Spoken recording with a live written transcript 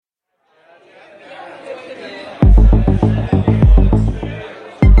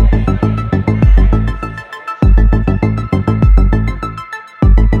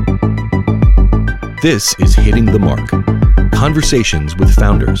This is Hitting the Mark. Conversations with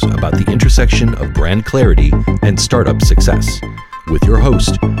founders about the intersection of brand clarity and startup success. With your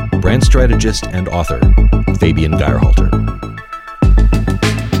host, brand strategist and author, Fabian Geyrhalter.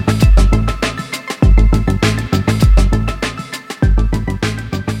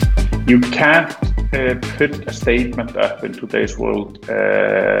 You can't put a statement up in today's world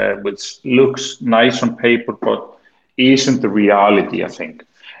which looks nice on paper but isn't the reality, I think.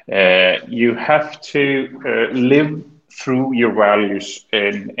 You have to live through your values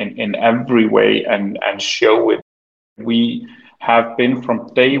in every way and show it. We have been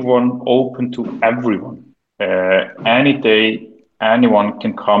from day one open to everyone. Any day, anyone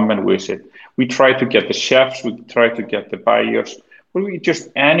can come and visit. We try to get the chefs, we try to get the buyers. We just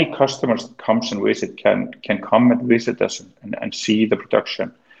any customers that comes and visit can come and visit us and see the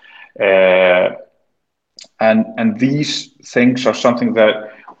production. And these things are something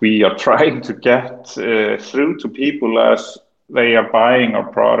that we are trying to get through to people as they are buying our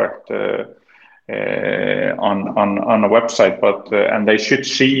product on a website, but and they should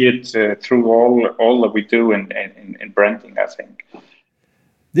see it through all that we do in branding, I think.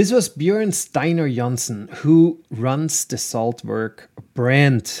 This was Björn Steiner Johnsen, who runs the Saltwerk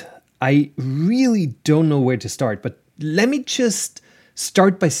brand. I really don't know where to start, but let me just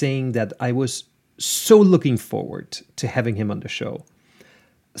start by saying that I was so looking forward to having him on the show.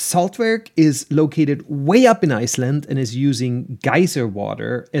 Saltwerk is located way up in Iceland and is using geyser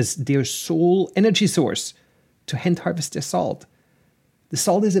water as their sole energy source to hand harvest their salt. The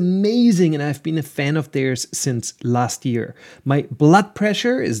salt is amazing and I've been a fan of theirs since last year. My blood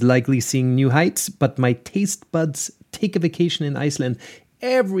pressure is likely seeing new heights, but my taste buds take a vacation in Iceland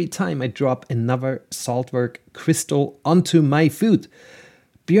every time I drop another Saltwerk crystal onto my food.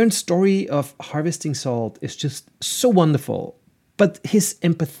 Björn's story of harvesting salt is just so wonderful, but his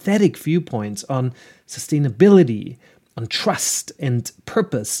empathetic viewpoints on sustainability, on trust and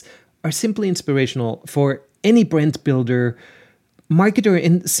purpose are simply inspirational for any brand builder, marketer,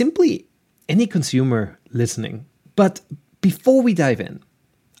 and simply any consumer listening. But before we dive in,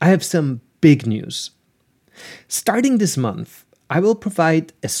 I have some big news. Starting this month, I will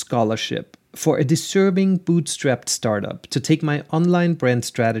provide a scholarship for a deserving bootstrapped startup to take my online brand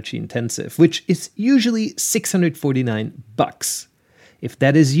strategy intensive, which is usually $649. If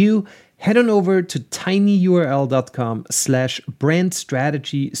that is you, head on over to tinyurl.com/brand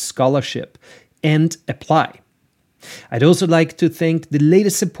strategy scholarship and apply. I'd also like to thank the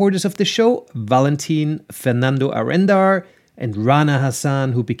latest supporters of the show, Valentin, Fernando Arendar, and Rana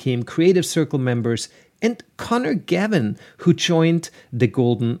Hassan, who became Creative Circle members, and Connor Gavin, who joined the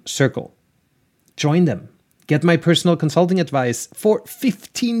Golden Circle. Join them. Get my personal consulting advice for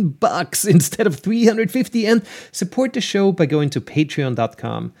 $15 instead of $350 and support the show by going to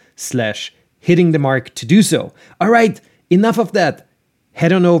patreon.com/hittingthemark to do so. All right, enough of that.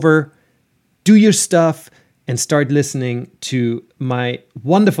 Head on over, do your stuff, and start listening to my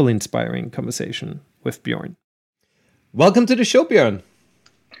wonderful, inspiring conversation with Björn. Welcome to the show, Björn.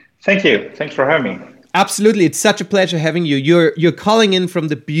 Thank you. Thanks for having me. Absolutely. It's such a pleasure having you. You're calling in from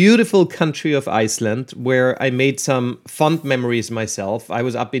the beautiful country of Iceland, where I made some fond memories myself. I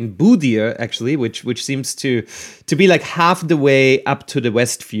was up in Búðir, actually, which seems to be like half the way up to the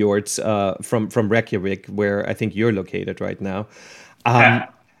West Fjords from Reykjavik, where I think you're located right now.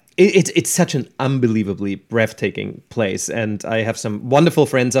 It's such an unbelievably breathtaking place, and I have some wonderful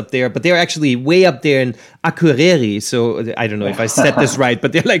friends up there, but they're actually way up there in Akureyri, so I don't know if I said this right,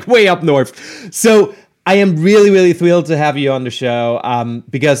 but they're like way up north. So I am really, really thrilled to have you on the show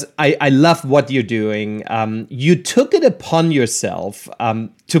because I love what you're doing. You took it upon yourself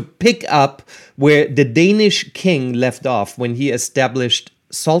to pick up where the Danish king left off when he established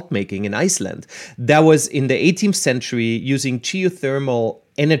salt making in Iceland. That was in the 18th century using geothermal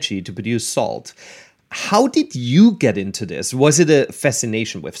energy to produce salt. How did you get into this? Was it a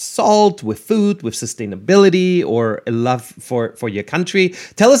fascination with salt, with food, with sustainability, or a love for your country?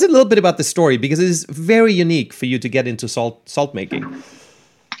 Tell us a little bit about the story, because it is very unique for you to get into salt making.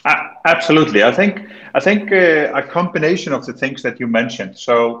 Absolutely. I think a combination of the things that you mentioned.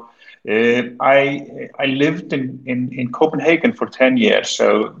 So I lived in Copenhagen for 10 years,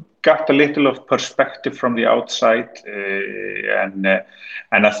 so got a little of perspective from the outside, and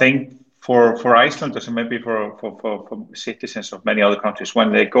I think for Icelanders and maybe for citizens of many other countries,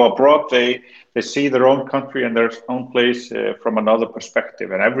 when they go abroad, they see their own country and their own place from another perspective.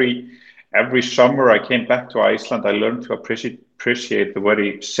 And every summer I came back to Iceland, I learned to appreciate the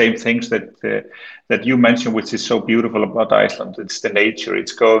very same things that you mentioned, which is so beautiful about Iceland. It's the nature.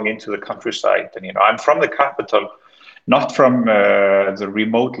 It's going into the countryside, and I'm from the capital. not from the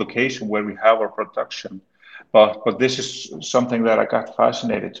remote location where we have our production, but this is something that I got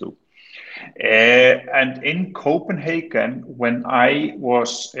fascinated to. And in Copenhagen, when I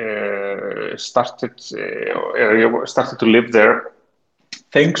was started to live there,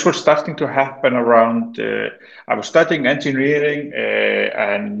 things were starting to happen around. I was studying engineering,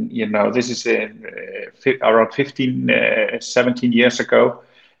 and this is around 17 years ago,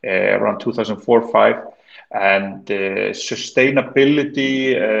 around 2004-5, and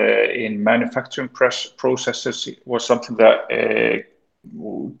sustainability in manufacturing processes was something that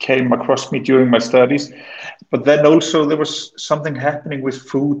came across me during my studies. But then also there was something happening with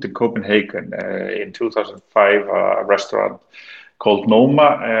food in Copenhagen. In 2005, a restaurant called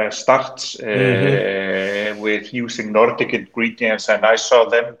Noma starts with using Nordic ingredients, and I saw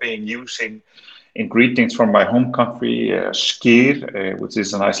them using ingredients from my home country, skyr, which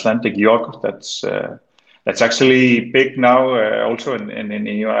is an Icelandic yogurt that's actually big now, also in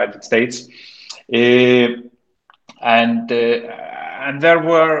the United States. And there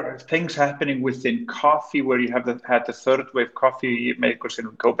were things happening within coffee, where you had the third wave coffee makers in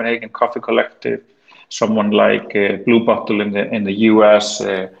Copenhagen, Coffee Collective, someone like Blue Bottle in the US.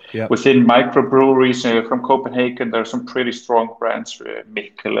 Within microbreweries from Copenhagen, there are some pretty strong brands,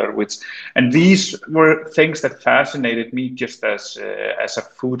 Mikkeller, and these were things that fascinated me just as a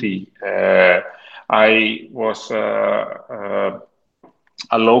foodie. I was a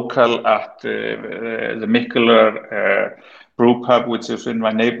local at the Mikkeller brew pub, which is in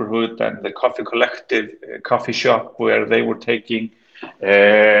my neighborhood, and the Coffee Collective coffee shop, where they were taking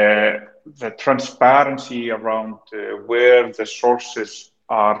the transparency around where the sources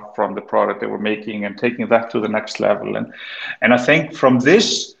are from the product they were making, and taking that to the next level. And I think from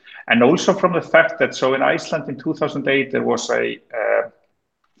this, and also from the fact that, so in Iceland in 2008, there was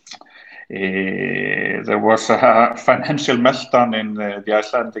a financial meltdown in the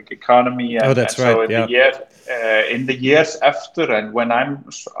Icelandic economy. And, that's right. So in the years after, and when I'm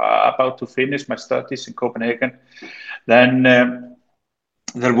about to finish my studies in Copenhagen, then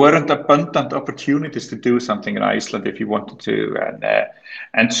there weren't abundant opportunities to do something in Iceland if you wanted to.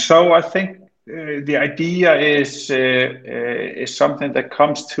 And so I think the idea is something that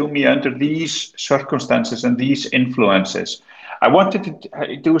comes to me under these circumstances and these influences. I wanted to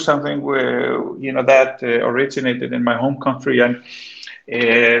do something where, that originated in my home country, and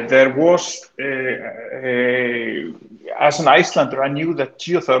there was, as an Icelander, I knew that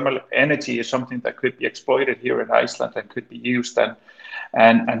geothermal energy is something that could be exploited here in Iceland and could be used.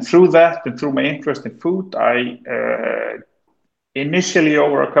 And through that, and through my interest in food, I initially,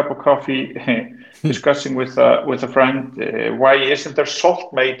 over a cup of coffee, discussing with a friend, why isn't there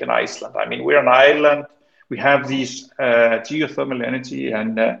salt made in Iceland? I mean, we're an island. We have these geothermal energy,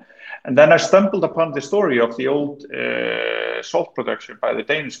 and then I stumbled upon the story of the old salt production by the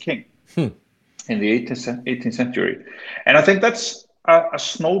Danish king in the 18th century. And I think that's a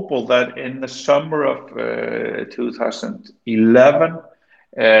snowball that in the summer of 2011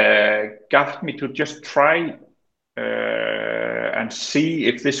 got me to just try and see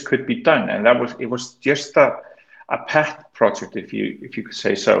if this could be done. And it was just a pet project, if you could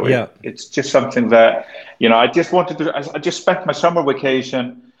say so. It's just something that I just wanted to. I just spent my summer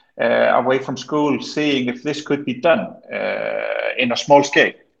vacation away from school, seeing if this could be done in a small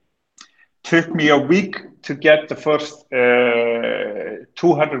scale. Took me a week to get the first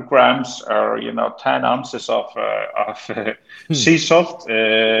 200 grams, or 10 ounces of sea salt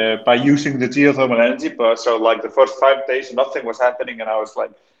by using the geothermal energy. But so, like, the first 5 days, nothing was happening, and I was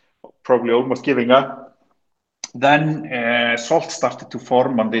like probably almost giving up. Then salt started to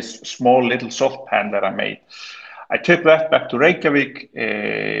form on this small little salt pan that I made. I took that back to Reykjavik,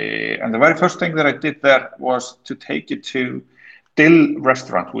 and the very first thing that I did there was to take it to Dill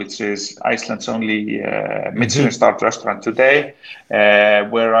Restaurant, which is Iceland's only Michelin-starred restaurant today,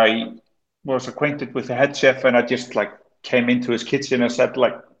 where I was acquainted with the head chef, and I just came into his kitchen and said,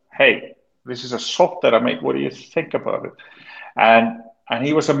 hey, this is a salt that I made. What do you think about it? And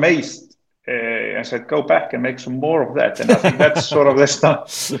he was amazed. I said, go back and make some more of that. And I think that's sort of the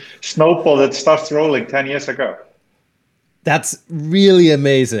snowball that starts rolling 10 years ago. That's really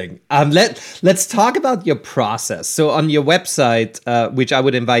amazing. Let's talk about your process. So on your website, which I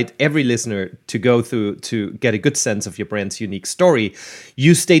would invite every listener to go through to get a good sense of your brand's unique story,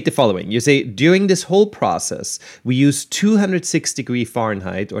 you state the following. You say, during this whole process, we use 206 degrees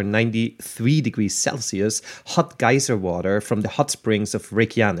Fahrenheit or 93 degrees Celsius hot geyser water from the hot springs of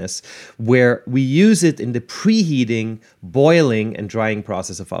Reykjanes, where we use it in the preheating, boiling, and drying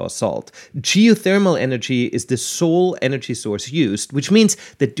process of our salt. Geothermal energy is the sole energy energy source used, which means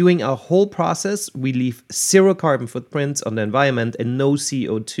that during our whole process, we leave 0 carbon footprints on the environment and no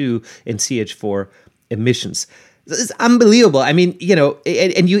CO2 and CH4 emissions. It's unbelievable. I mean,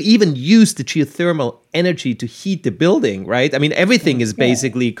 and you even use the geothermal energy to heat the building, right? I mean, everything is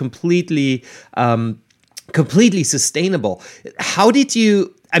basically completely sustainable. How did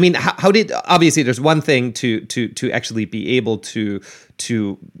you? I mean, how did? Obviously, there's one thing to actually be able to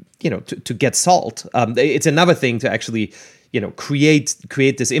get salt. It's another thing to actually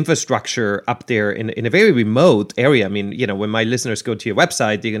create this infrastructure up there in a very remote area. I mean, when my listeners go to your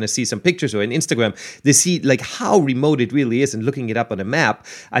website, they're going to see some pictures, or on Instagram, they see like how remote it really is, and looking it up on a map.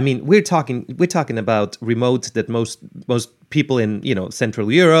 I mean, we're talking about remote that most people in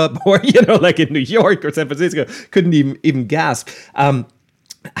Central Europe or like in New York or San Francisco couldn't even gasp.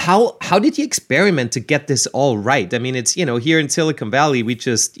 How did you experiment to get this all right? I mean, it's, here in Silicon Valley, we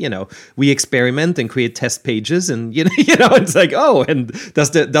just, we experiment and create test pages, and, it's like, oh, and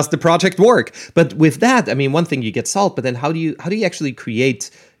does the project work? But with that, I mean, one thing, you get salt, but then how do you actually create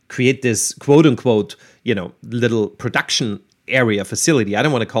this quote unquote, little production area facility? I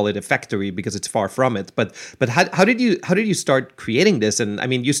don't want to call it a factory because it's far from it, but how did you start creating this? And I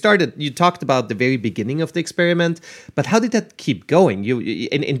mean, you talked about the very beginning of the experiment, but how did that keep going?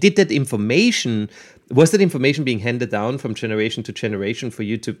 And did was that information being handed down from generation to generation for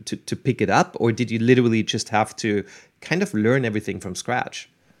you to pick it up, or did you literally just have to kind of learn everything from scratch?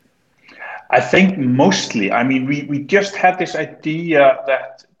 I think mostly. I mean, we just had this idea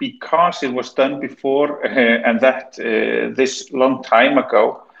that because it was done before and that this long time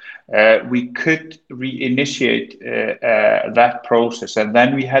ago, we could reinitiate that process. And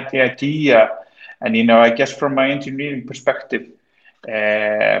then we had the idea, and, I guess from my engineering perspective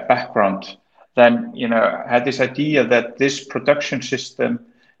background, then, I had this idea that this production system,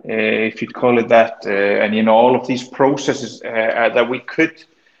 if you'd call it that, and, all of these processes that we could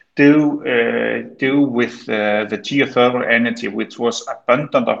do with the geothermal energy, which was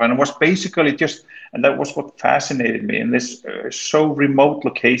abundant of, and it was basically just, and that was what fascinated me in this so remote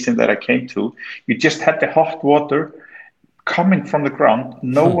location that I came to. You just had the hot water coming from the ground,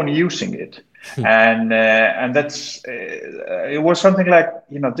 no one using it, and that's it was something like,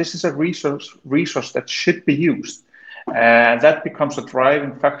 this is a resource that should be used, and that becomes a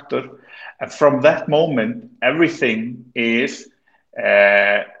driving factor. And from that moment, everything is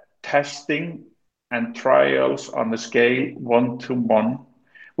testing and trials on the scale 1-to-1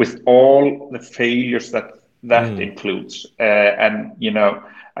 with all the failures that includes. And,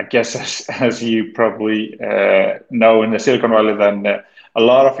 I guess as you probably know in the Silicon Valley, then a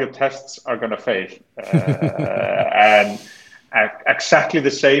lot of your tests are going to fail. And exactly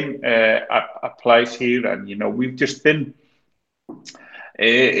the same applies here. And, we've just been,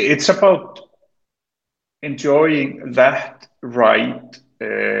 it's about enjoying that ride,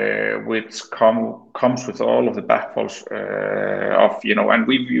 which comes with all of the backfalls of, and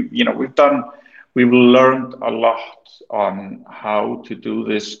we've learned a lot on how to do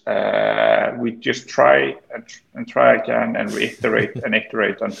this. We just try and try again and reiterate and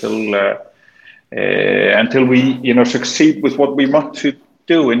iterate until we, succeed with what we want to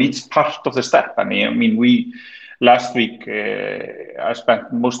do in each part of the step. I mean, last week, I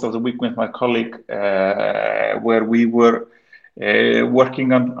spent most of the week with my colleague where we were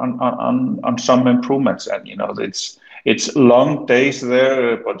working on some improvements, and it's long days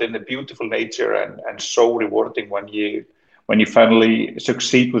there, but in a beautiful nature, and so rewarding when you finally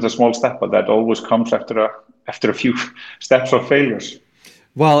succeed with a small step. But that always comes after a few steps of failures.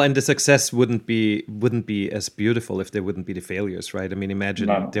 Well, and the success wouldn't be as beautiful if there wouldn't be the failures, right? I mean, imagine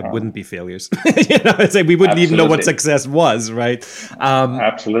there wouldn't be failures. It's like we wouldn't even know what success was, right?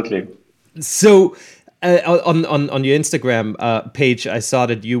 Absolutely. So on your Instagram page, I saw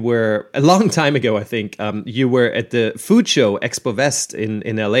that you were, a long time ago, I think, you were at the food show Expo West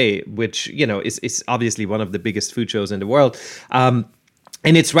in LA, which, is obviously one of the biggest food shows in the world. And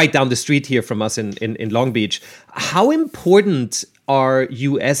it's right down the street here from us in Long Beach. How important are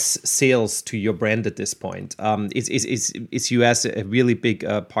US sales to your brand at this point? Is US a really big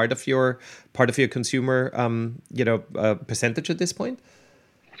part of your consumer percentage at this point?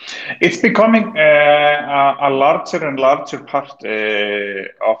 It's becoming a larger and larger part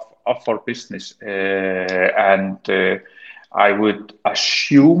of our business, and I would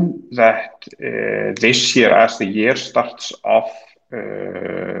assume that this year, as the year starts off,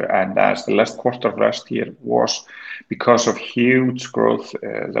 and as the last quarter of last year was, because of huge growth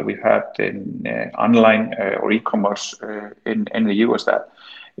that we had in online or e-commerce in the US, that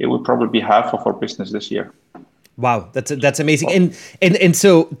it would probably be half of our business this year. Wow, that's amazing. And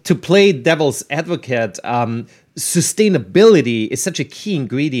so, to play devil's advocate, sustainability is such a key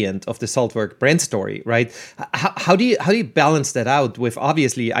ingredient of the Saltwerk brand story, right? How do you balance that out with,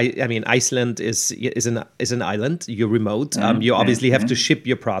 obviously, I mean, Iceland is an island. You're remote. You obviously have to ship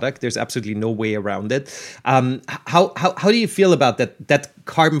your product. There's absolutely no way around it. How do you feel about that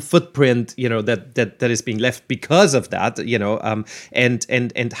carbon footprint, that is being left because of that,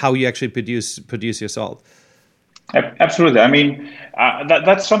 and how you actually produce your salt? Absolutely. I mean,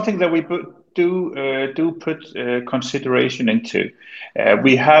 that's something that we do put consideration into.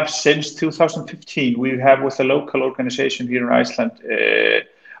 We have since 2015, we have with a local organization here in Iceland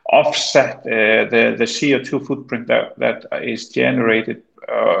offset the CO2 footprint that is generated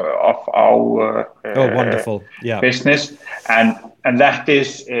of our wonderful. business, and that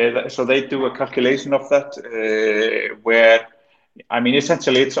is so they do a calculation of that where, I mean,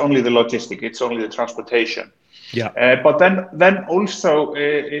 essentially it's only the logistic, it's only the transportation. Yeah. But then also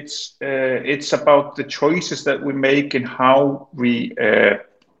it's about the choices that we make in how we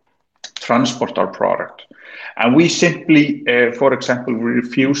transport our product. And we simply, for example, we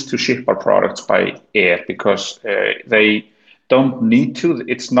refuse to ship our products by air because they don't need to.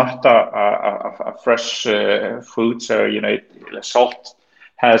 It's not a fresh food, so salt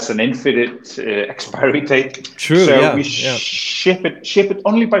has an infinite expiry date. True. So we ship it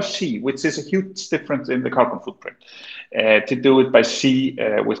only by sea, which is a huge difference in the carbon footprint. To do it by sea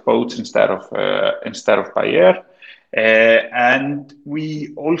with boats instead of by air. And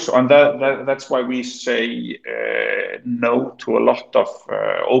we also, and that's why we say no to a lot of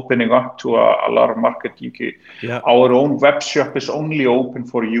opening up to a lot of market. Our own web shop is only open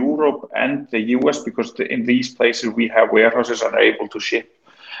for Europe and the US because in these places we have warehouses and are able to ship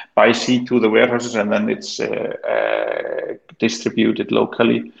by sea to the warehouses, and then it's distributed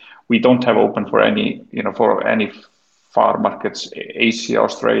locally. We don't have open for any far markets, Asia,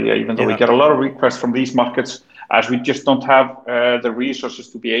 Australia, even though we get a lot of requests from these markets, as we just don't have the resources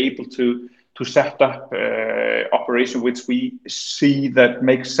to be able to set up operation, which we see that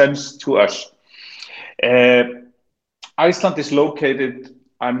makes sense to us. Iceland is located,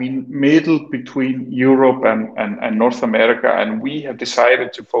 I mean, middle between Europe and North America, and we have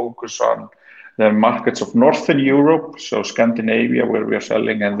decided to focus on the markets of Northern Europe, so Scandinavia, where we are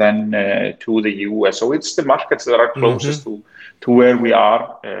selling, and then to the US. So it's the markets that are closest to where we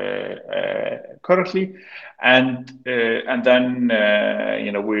are currently, and then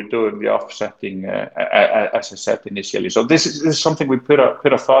we're doing the offsetting, as I said initially. So this is something we put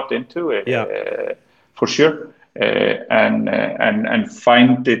a thought into, for sure. And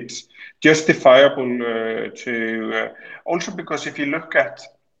find it justifiable to also because if you look at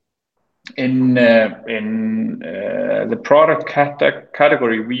in the product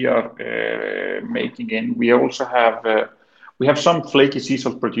category we are making in, we also have some flaky sea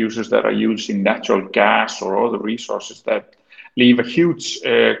salt producers that are using natural gas or other resources that leave a huge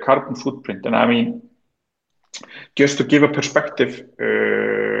carbon footprint. And I mean, just to give a perspective,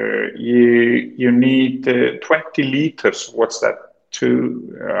 you need 20 liters. What's that?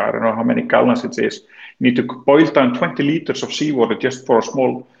 I don't know how many gallons it is. You need to boil down 20 liters of seawater just for a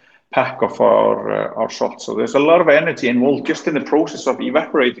small pack of our salt. So there's a lot of energy involved just in the process of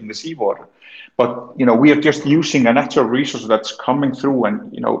evaporating the seawater. But we are just using a natural resource that's coming through,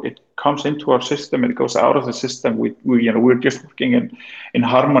 and it comes into our system and it goes out of the system. We're just working in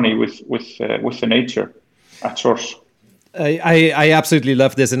harmony with the nature at source. I absolutely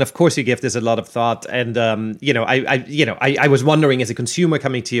love this, and of course you give this a lot of thought. And I was wondering, as a consumer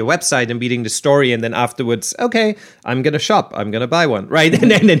coming to your website and reading the story, and then afterwards, okay, I'm gonna shop, I'm gonna buy one, right? And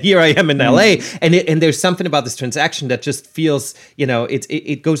then here I am in LA, and there's something about this transaction that just feels,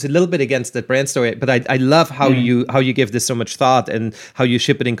 it goes a little bit against the brand story. But I love how you give this so much thought, and how you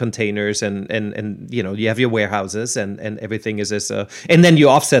ship it in containers, and you have your warehouses, and everything is as and then you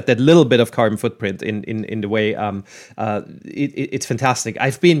offset that little bit of carbon footprint in the way. It's fantastic.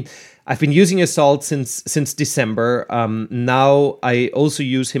 I've been using your salt since December. Now I also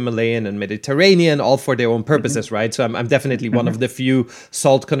use Himalayan and Mediterranean, all for their own purposes, right? So I'm definitely one of the few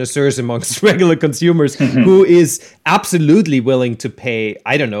salt connoisseurs amongst regular consumers who is absolutely willing to pay,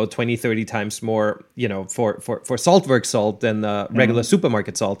 I don't know, 20, 30 times more, for Saltwerk salt than regular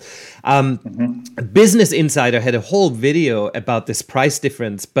supermarket salt. Business Insider had a whole video about this price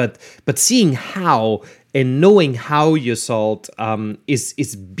difference, but seeing how and knowing how your salt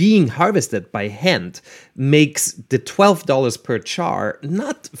is being harvested by hand makes the $12 per char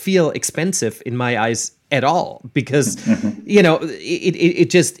not feel expensive in my eyes at all, because it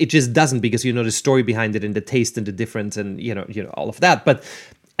just doesn't, because the story behind it and the taste and the difference and all of that. But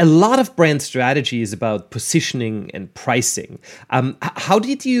a lot of brand strategy is about positioning and pricing. How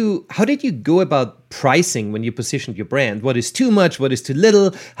did you go about pricing when you positioned your brand? What is too much? What is too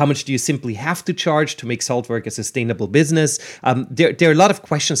little? How much do you simply have to charge to make salt work a sustainable business? There are a lot of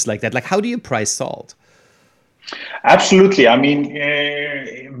questions like that. Like, how do you price salt? Absolutely. I mean,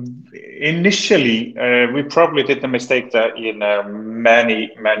 initially, we probably did the mistake that,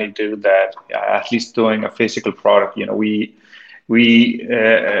 many do that, at least doing a physical product. We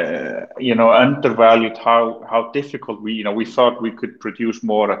undervalued how difficult we thought we could produce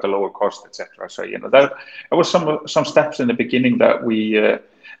more at a lower cost, etc. So, that was some steps in the beginning that we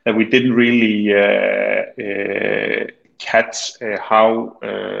didn't really catch how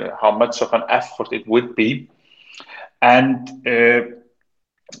much of an effort it would be. And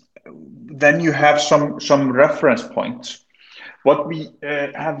then you have some reference points. What we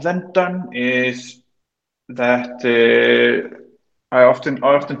have then done is that I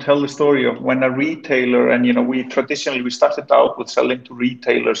often tell the story of when a retailer, and we traditionally started out with selling to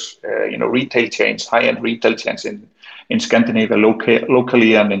retailers, retail chains, high-end retail chains in Scandinavia,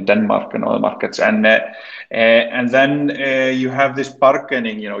 locally, and in Denmark and other markets, and then you have this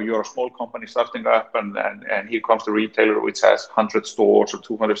bargaining. You're a small company starting up, and here comes the retailer which has 100 stores or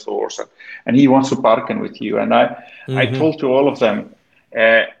 200 stores, and he wants to bargain with you. And I told to all of them,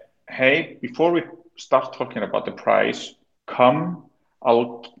 hey, before we start talking about the price, come.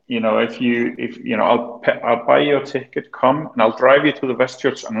 I'll buy you a ticket. Come, and I'll drive you to the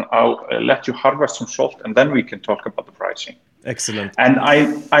Westfjords, and I'll let you harvest some salt, and then we can talk about the pricing. Excellent. And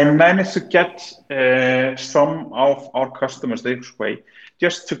I managed to get some of our customers this way,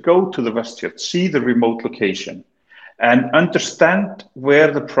 just to go to the Westfjords, see the remote location, and understand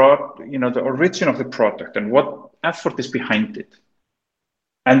where the origin of the product and what effort is behind it.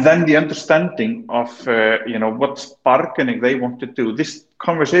 And then the understanding of, what bargaining they want to do. This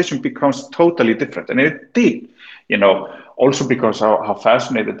conversation becomes totally different. And it did, also because how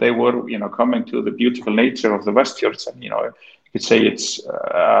fascinated they were, coming to the beautiful nature of the Westfjords. And, you could say it's,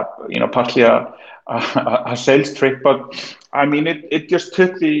 partly a sales trick. But, I mean, it just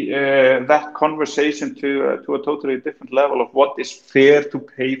took that conversation to a totally different level of what is fair to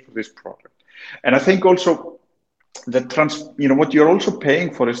pay for this product. And I think also, what you're also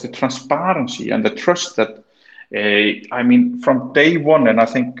paying for is the transparency and the trust that, from day one, and I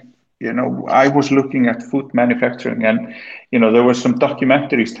think, I was looking at food manufacturing, and, there were some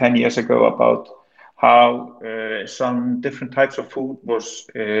documentaries 10 years ago about how some different types of food was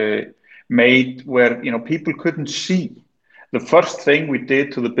made where, people couldn't see. The first thing we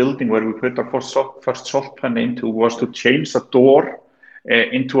did to the building where we put our first salt pan into was to change the door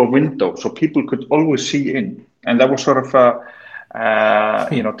into a window so people could always see in. And that was sort of,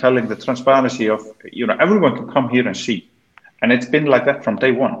 telling the transparency of, everyone can come here and see. And it's been like that from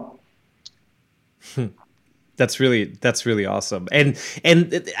day one. That's really awesome. And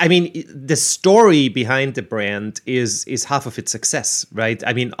I mean, the story behind the brand is half of its success, right?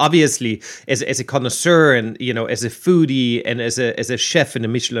 I mean, obviously, as a connoisseur and, as a foodie and as a chef in a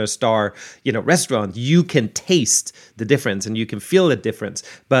Michelin star, restaurant, you can taste the difference and you can feel the difference.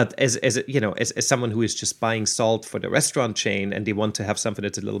 But as someone who is just buying salt for the restaurant chain and they want to have something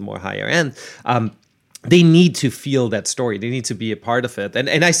that's a little more higher end, they need to feel that story. They need to be a part of it.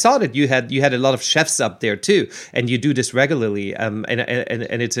 And I saw that you had a lot of chefs up there too, and you do this regularly. And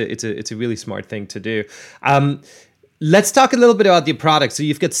it's a really smart thing to do. Let's talk a little bit about your products. So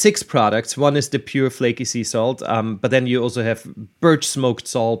you've got 6 products. One is the pure flaky sea salt, but then you also have birch smoked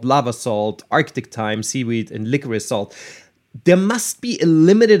salt, lava salt, Arctic thyme, seaweed, and licorice salt. There must be a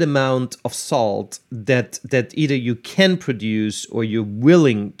limited amount of salt that either you can produce or you're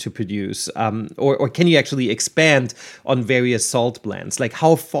willing to produce, or can you actually expand on various salt blends? Like,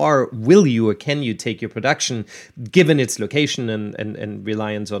 how far will you or can you take your production given its location and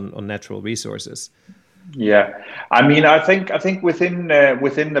reliance on natural resources? Yeah, I mean, I think within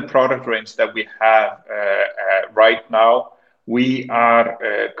the product range that we have right now, we are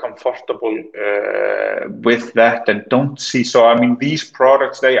comfortable with that and don't see. So, I mean, these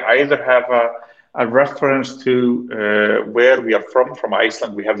products, they either have a reference to where we are from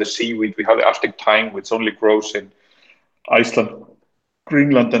Iceland. We have the seaweed, we have the Arctic thyme, which only grows in Iceland,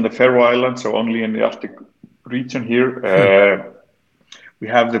 Greenland, and the Faroe Islands, so only in the Arctic region here. We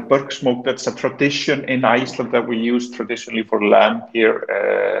have the birch smoke. That's a tradition in Iceland that we use traditionally for lamb here.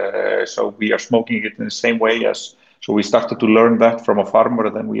 So we are smoking it in the same way as. So we started to learn that from a farmer,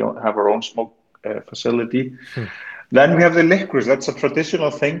 and then we have our own smoke facility. Then we have the licorice. That's a traditional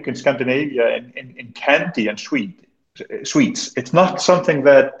thing in Scandinavia in candy and sweets. It's not something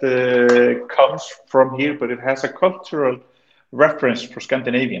that comes from here, but it has a cultural reference for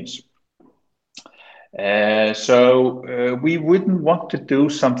Scandinavians. So we wouldn't want to do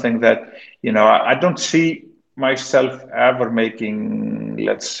something that, I don't see myself ever making,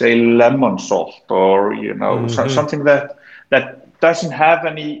 let's say, lemon salt or, something that doesn't have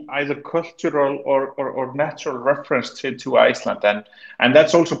any either cultural or natural reference to Iceland. And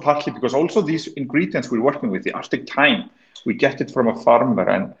that's also partly because also these ingredients we're working with, the Arctic thyme, we get it from a farmer,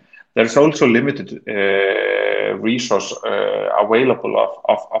 and there's also limited resource available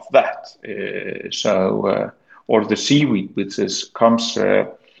of that. Or the seaweed, which is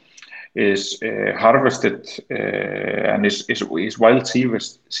harvested and is wild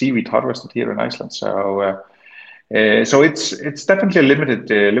seaweed harvested here in Iceland. So it's definitely a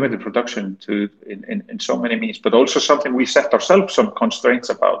limited production in so many means, but also something we set ourselves some constraints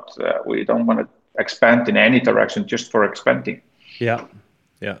about. We don't want to expand in any direction just for expanding. Yeah.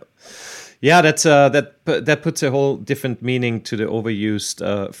 That puts a whole different meaning to the overused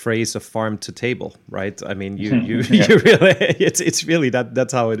phrase of farm to table, right? I mean, you really, it's really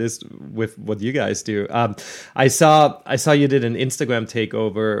that's how it is with what you guys do. I saw you did an Instagram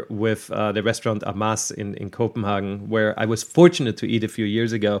takeover with the restaurant Amas in Copenhagen, where I was fortunate to eat a few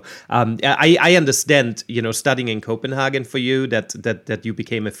years ago. I understand, studying in Copenhagen for you that you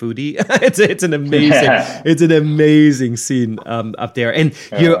became a foodie. it's an amazing scene up there, and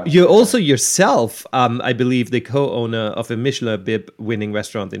you're also yourself, I believe, the co-owner of a Michelin bib winning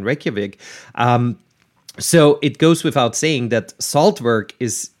restaurant in Reykjavik. So it goes without saying that Saltwerk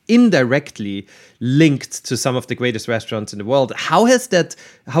is indirectly linked to some of the greatest restaurants in the world. How has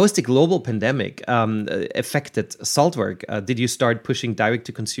the global pandemic affected Saltwerk? Did you start pushing direct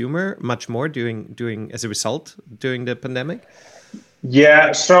to consumer much more during as a result during the pandemic?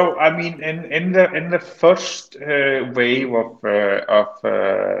 Yeah, so I mean, in the first wave of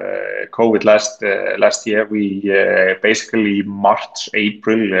COVID last year, we basically March,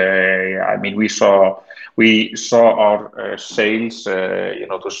 April. I mean, we saw our sales.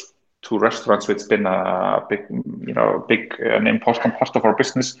 Those two restaurants, which has been a big an important part of our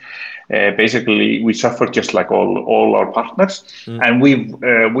business. Basically, we suffered just like all our partners, and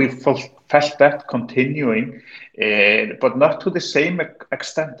we felt that continuing. But not to the same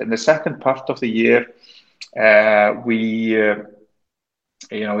extent. In the second part of the year, it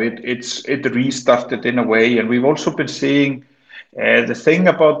restarted in a way, and we've also been seeing the thing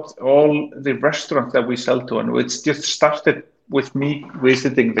about all the restaurants that we sell to, and it's just started with me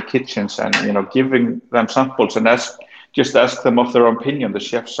visiting the kitchens and giving them samples and ask them of their opinion. The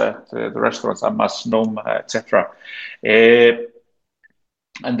chefs at the restaurants, Amas, Noma, etc.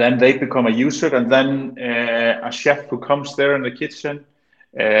 And then they become a user, and then a chef who comes there in the kitchen,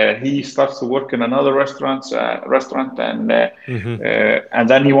 he starts to work in another restaurant, and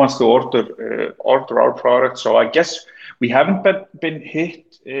then he wants to order our product. So I guess we haven't been hit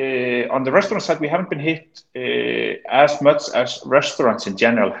on the restaurant side. We haven't been hit as much as restaurants in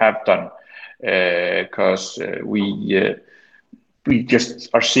general have done, because we just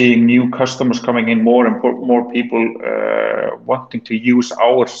are seeing new customers coming in, more and more people wanting to use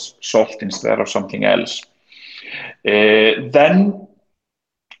our salt instead of something else. Then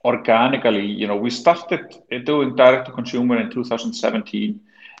organically, we started doing direct to consumer in 2017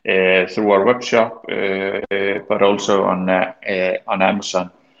 through our web shop, but also on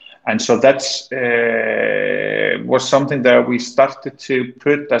Amazon. And so that's was something that we started to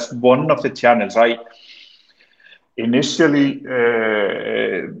put as one of the channels. Initially,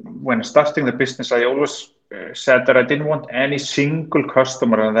 when starting the business, I always said that I didn't want any single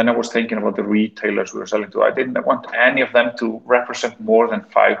customer, and then I was thinking about the retailers we were selling to. I didn't want any of them to represent more than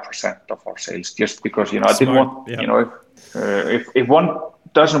 5% of our sales, just because I didn't want if one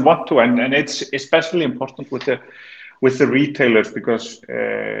doesn't want to, and it's especially important with the retailers, because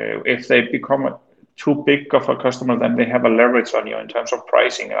if they become too big of a customer, then they have a leverage on you in terms of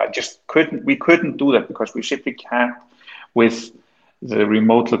pricing. We couldn't do that because we simply can't with the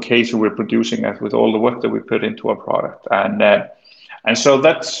remote location we're producing at, with all the work that we put into our product. And so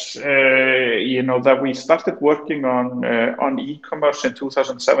that's, that we started working on e-commerce in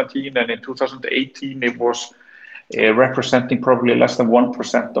 2017, and in 2018, it was representing probably less than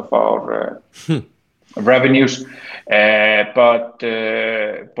 1% of our revenues, but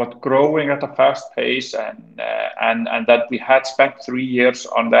growing at a fast pace, and that we had spent 3 years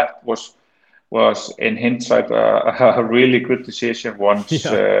on that was in hindsight a really good decision once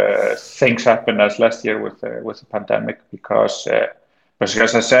things happened as last year with the pandemic, because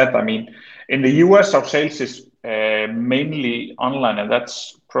as I said, I mean, in the US our sales is mainly online, and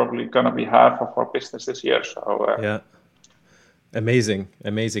that's probably going to be half of our business this year. So Amazing.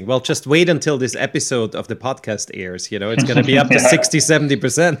 Well, just wait until this episode of the podcast airs. It's going to be up to 60,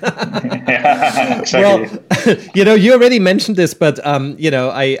 70%. Yeah, exactly. Well, you already mentioned this, but,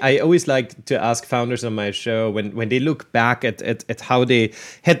 I always like to ask founders on my show when they look back at how they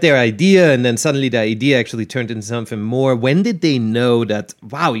had their idea and then suddenly the idea actually turned into something more. When did they know that,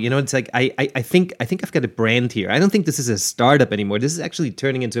 wow, it's like, I think I've got a brand here. I don't think this is a startup anymore. This is actually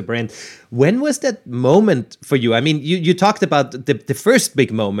turning into a brand. When was that moment for you? I mean, you talked about the first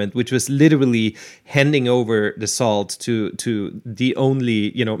big moment, which was literally handing over the salt to the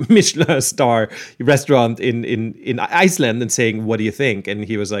only Michelin star restaurant in Iceland and saying, what do you think? And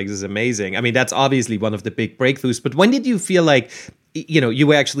he was like, this is amazing. I mean, that's obviously one of the big breakthroughs. But when did you feel like you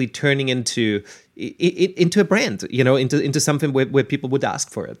were actually turning into a brand, into something where people would ask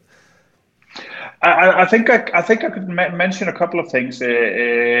for it? I think I could mention a couple of things, I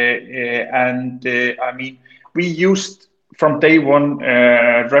mean, we used from day one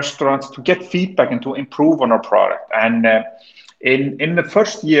restaurants to get feedback and to improve on our product. And in the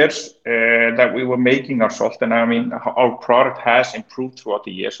first years that we were making our salt, and I mean, our product has improved throughout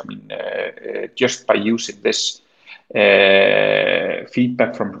the years. I mean, just by using this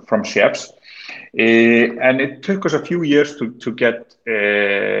feedback from chefs. And it took us a few years to get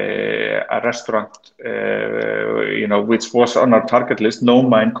a restaurant, which was on our target list,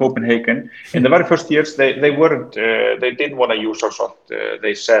 Noma in Copenhagen. In the very first years, they didn't want to use our salt.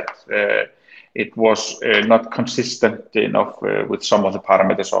 They said it was not consistent enough with some of the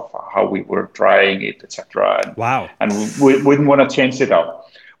parameters of how we were drying it, etc. Wow! And we didn't want to change it out.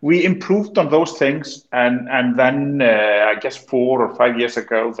 We improved on those things, and then I guess 4 or 5 years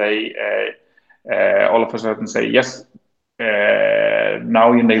ago, they all of a sudden say, yes,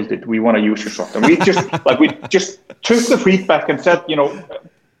 now you nailed it. We want to use your salt. And we just took the feedback and said,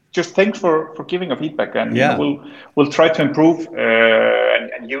 just thanks for giving a feedback, and we'll try to improve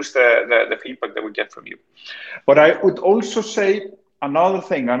and use the feedback that we get from you. But I would also say another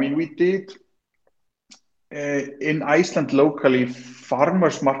thing. I mean, we did in Iceland locally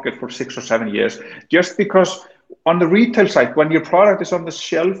farmers market for 6 or 7 years, just because on the retail side, when your product is on the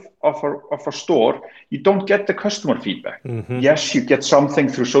shelf of a store, you don't get the customer feedback. Mm-hmm. Yes, you get something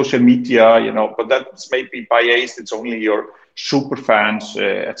through social media, but that's maybe biased. It's only your super fans,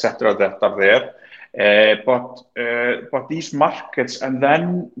 etc., that are there. But these markets, and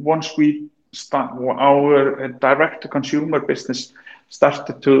then once we start our direct-to-consumer business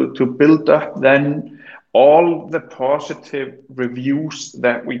started to build up, then all the positive reviews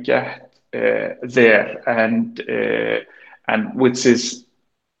that we get there, and which is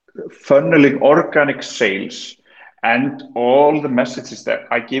funneling organic sales, and all the messages that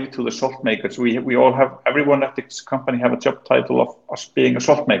I give to the salt makers. We all have, everyone at this company have a job title of us being a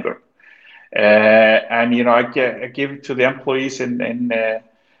salt maker, and I give to the employees in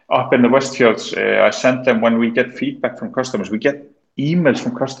up in the Westfjords. I send them, when we get feedback from customers, we get emails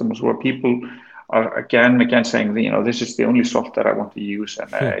from customers where people are again saying, this is the only salt that I want to use,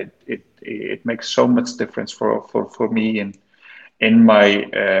 and it makes so much difference for me in my.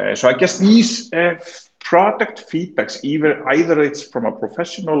 So I guess these product feedbacks, either it's from a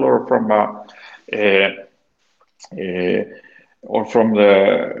professional or from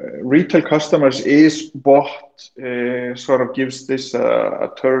the retail customers, is what sort of gives this a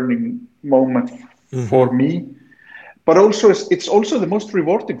turning moment for me. But also, it's also the most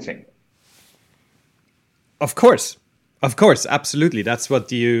rewarding thing. Of course, absolutely. That's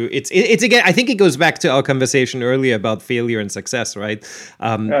what it's again, I think it goes back to our conversation earlier about failure and success, right?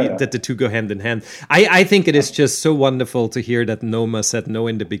 That the two go hand in hand. I think it is just so wonderful to hear that Noma said no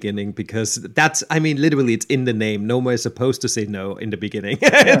in the beginning, because that's, I mean, literally it's in the name. Noma is supposed to say no in the beginning.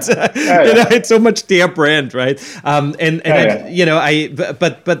 It's so much their brand, right? But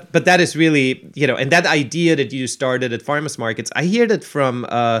that is really, and that idea that you started at farmers markets, I hear that from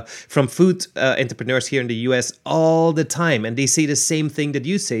food entrepreneurs here in the US all the time, and they say the same thing that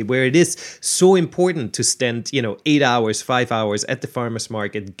you say, where it is so important to spend 8 hours, 5 hours at the farmers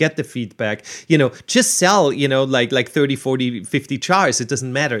market, get the feedback, just sell like 30, 40, 50 jars. It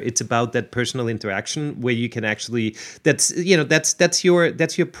doesn't matter. It's about that personal interaction where you can actually, that's your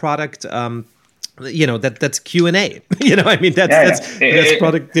product, that's Q&A. I mean, that's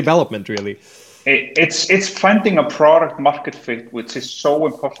product development, really. It's finding a product market fit, which is so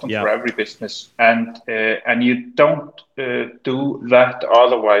important for every business, and you don't do that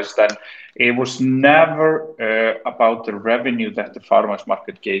otherwise. Then it was never about the revenue that the farmers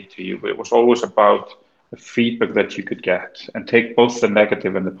market gave to you. It was always about the feedback that you could get, and take both the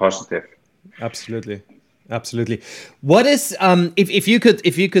negative and the positive. Absolutely. Absolutely. What is if you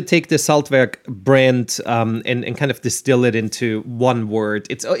could take the Saltwerk brand and kind of distill it into one word?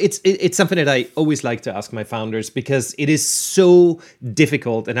 It's something that I always like to ask my founders because it is so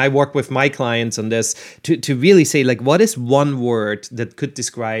difficult, and I work with my clients on this to really say, like, what is one word that could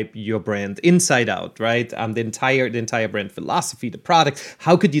describe your brand inside out, right? The entire brand philosophy, the product.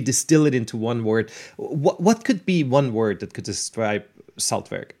 How could you distill it into one word? What could be one word that could describe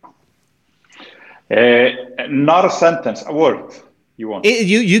Saltwerk? Not a sentence, a word. You want?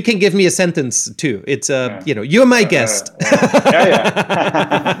 You can give me a sentence too. It's you're my guest.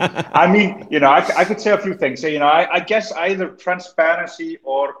 Yeah. I mean, I could say a few things. I guess either transparency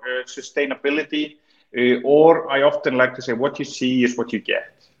or sustainability, or I often like to say, what you see is what you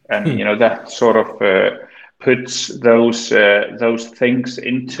get, and that sort of puts those things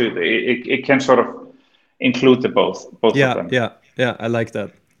into it can sort of include the both of them. Yeah. I like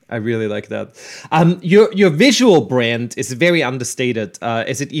that. I really like that. Your visual brand is very understated,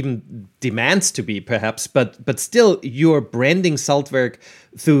 as it even demands to be, perhaps. But still, you're branding Saltwerk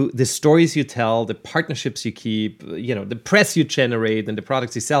through the stories you tell, the partnerships you keep, the press you generate, and the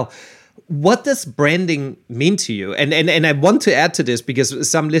products you sell. What does branding mean to you? And I want to add to this because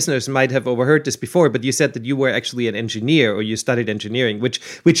some listeners might have overheard this before, but you said that you were actually an engineer or you studied engineering,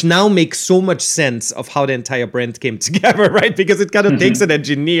 which now makes so much sense of how the entire brand came together, right? Because it kind of takes an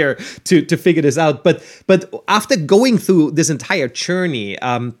engineer to figure this out. But after going through this entire journey,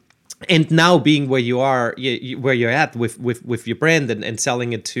 and now being where you are, where you're at with your brand and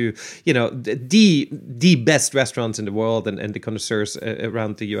selling it to, the best restaurants in the world and the connoisseurs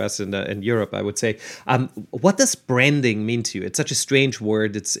around the US and Europe, I would say. What does branding mean to you? It's such a strange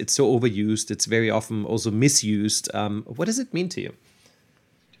word. It's so overused. It's very often also misused. What does it mean to you?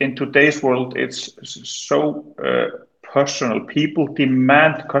 In today's world, it's so personal.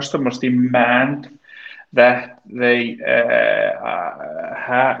 Customers demand that they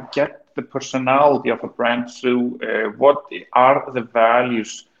get the personality of a brand through what are the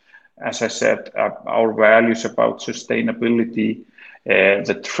values, as I said, our values about sustainability,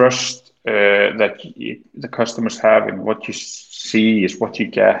 the trust that the customers have in what you see is what you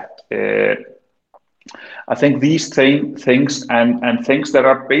get. I think these things and things that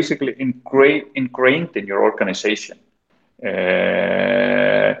are basically ingrained in your organization.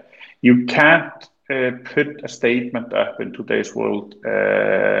 You can't put a statement up in today's world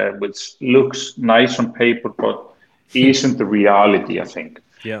which looks nice on paper but isn't the reality, I think.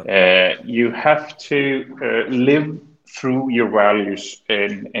 You have to live through your values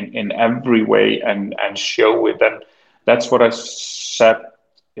in every way and show it, and that's what I said.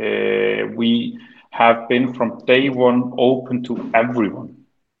 We have been from day one open to everyone.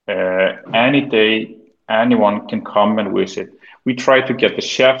 Any day anyone can come and visit. We try to get the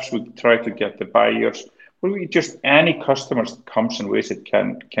chefs, we try to get the buyers, but any customers that comes and visit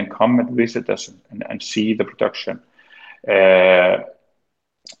can come and visit us and see the production.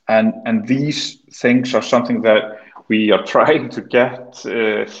 And these things are something that we are trying to get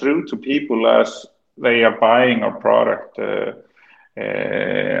through to people as they are buying our product on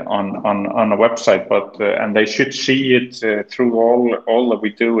a website, but and they should see it through all that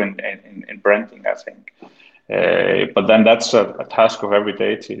we do in branding, I think. But then that's a task of every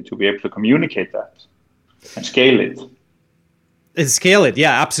day to be able to communicate that and scale it. Scale it,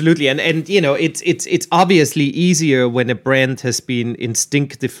 yeah, absolutely, and it's obviously easier when a brand has been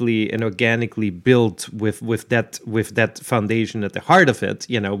instinctively and organically built with that foundation at the heart of it,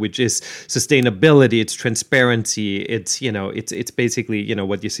 which is sustainability, it's transparency, it's basically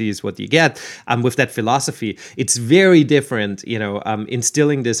what you see is what you get. With that philosophy, it's very different,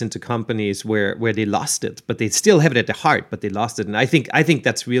 instilling this into companies where they lost it, but they still have it at the heart, but they lost it, and I think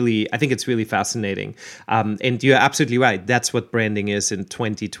it's really fascinating, and you're absolutely right. That's what branding is in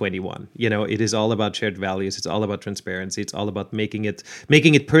 2021. It is all about shared values. It's all about transparency. It's all about making it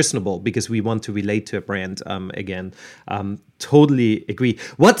personable because we want to relate to a brand again. Totally agree.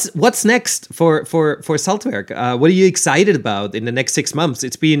 What's next for Saltwerk? What are you excited about in the next 6 months?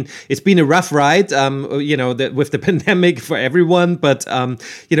 It's been a rough ride, with the pandemic for everyone. But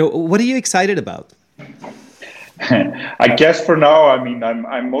what are you excited about? I guess for now,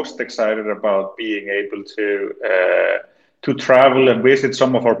 I'm most excited about being able to travel and visit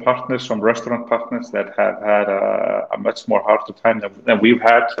some of our partners, some restaurant partners that have had a much more harder time than we've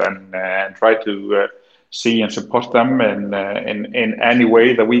had, and try to see and support them in any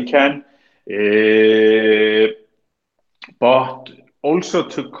way that we can. But also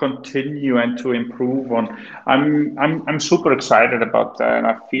to continue and to improve on. I'm super excited about that, and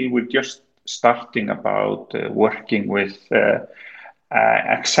I feel we're just starting about working with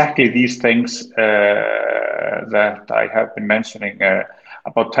exactly these things that I have been mentioning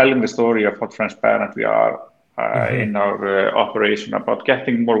about telling the story of how transparent we are in our operation, about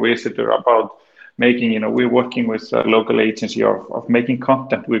getting more visitors, about making, we're working with a local agency of making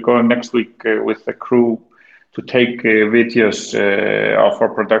content. We're going next week with the crew to take videos of our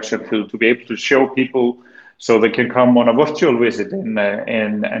production to be able to show people so they can come on a virtual visit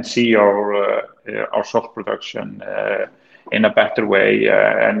and see our salt production in a better way.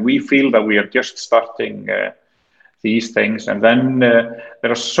 And we feel that we are just starting these things. And then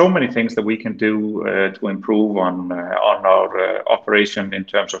there are so many things that we can do to improve on our operation in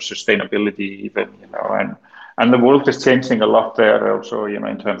terms of sustainability, even, and the world is changing a lot there also,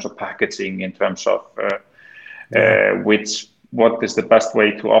 in terms of packaging, in terms of what is the best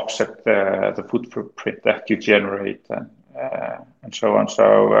way to offset the footprint that you generate and so on.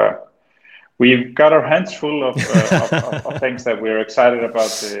 So we've got our hands full of things that we're excited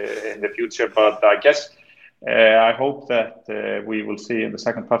about in the future. But I guess I hope that we will see in the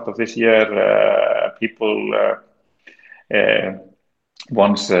second part of this year people,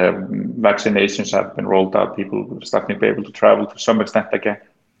 once vaccinations have been rolled out, people will start to be able to travel to some extent again.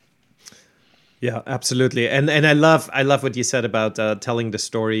 Yeah, absolutely. And I love what you said about telling the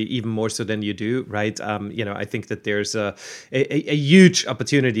story even more so than you do, right? I think that there's a huge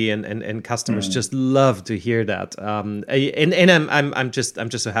opportunity and customers just love to hear that. And I'm just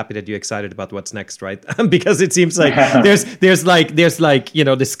so happy that you're excited about what's next, right? Because it seems like there's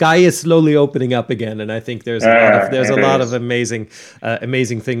the sky is slowly opening up again, and I think there's a lot of amazing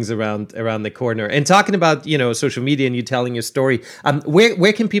things around the corner. And talking about social media and you telling your story,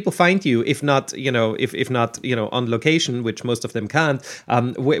 where can people find you if not if not on location, which most of them can't?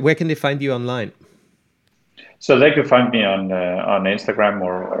 Where can they find you online? So they can find me on Instagram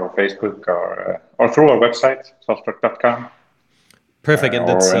or Facebook or through our website, saltwork.com. Perfect, and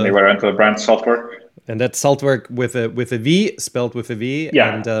that's or anywhere under the brand Saltwork. And that's Saltwork with a V, spelled with a V.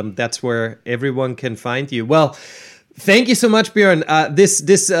 Yeah. And that's where everyone can find you. Well, thank you so much, Björn.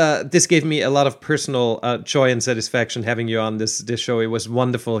 This gave me a lot of personal joy and satisfaction having you on this show. It was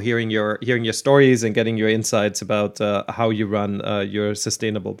wonderful hearing your stories and getting your insights about how you run your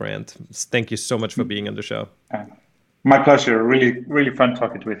sustainable brand. Thank you so much for being on the show. My pleasure. Really, really fun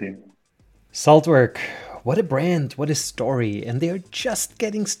talking with you. Saltwork. What a brand, what a story. And they're just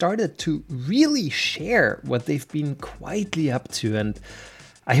getting started to really share what they've been quietly up to. And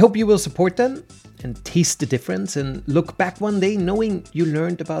I hope you will support them and taste the difference and look back one day knowing you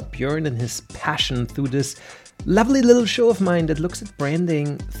learned about Björn and his passion through this lovely little show of mine that looks at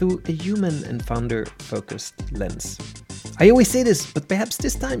branding through a human and founder-focused lens. I always say this, but perhaps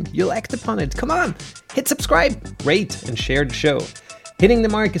this time you'll act upon it. Come on, hit subscribe, rate, and share the show. Hitting the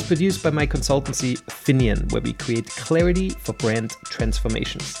Mark is produced by my consultancy, Finian, where we create clarity for brand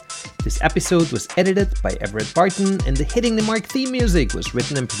transformations. This episode was edited by Everett Barton, and the Hitting the Mark theme music was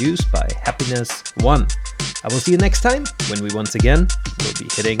written and produced by Happiness One. I will see you next time when we once again will be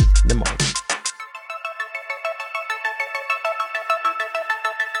hitting the mark.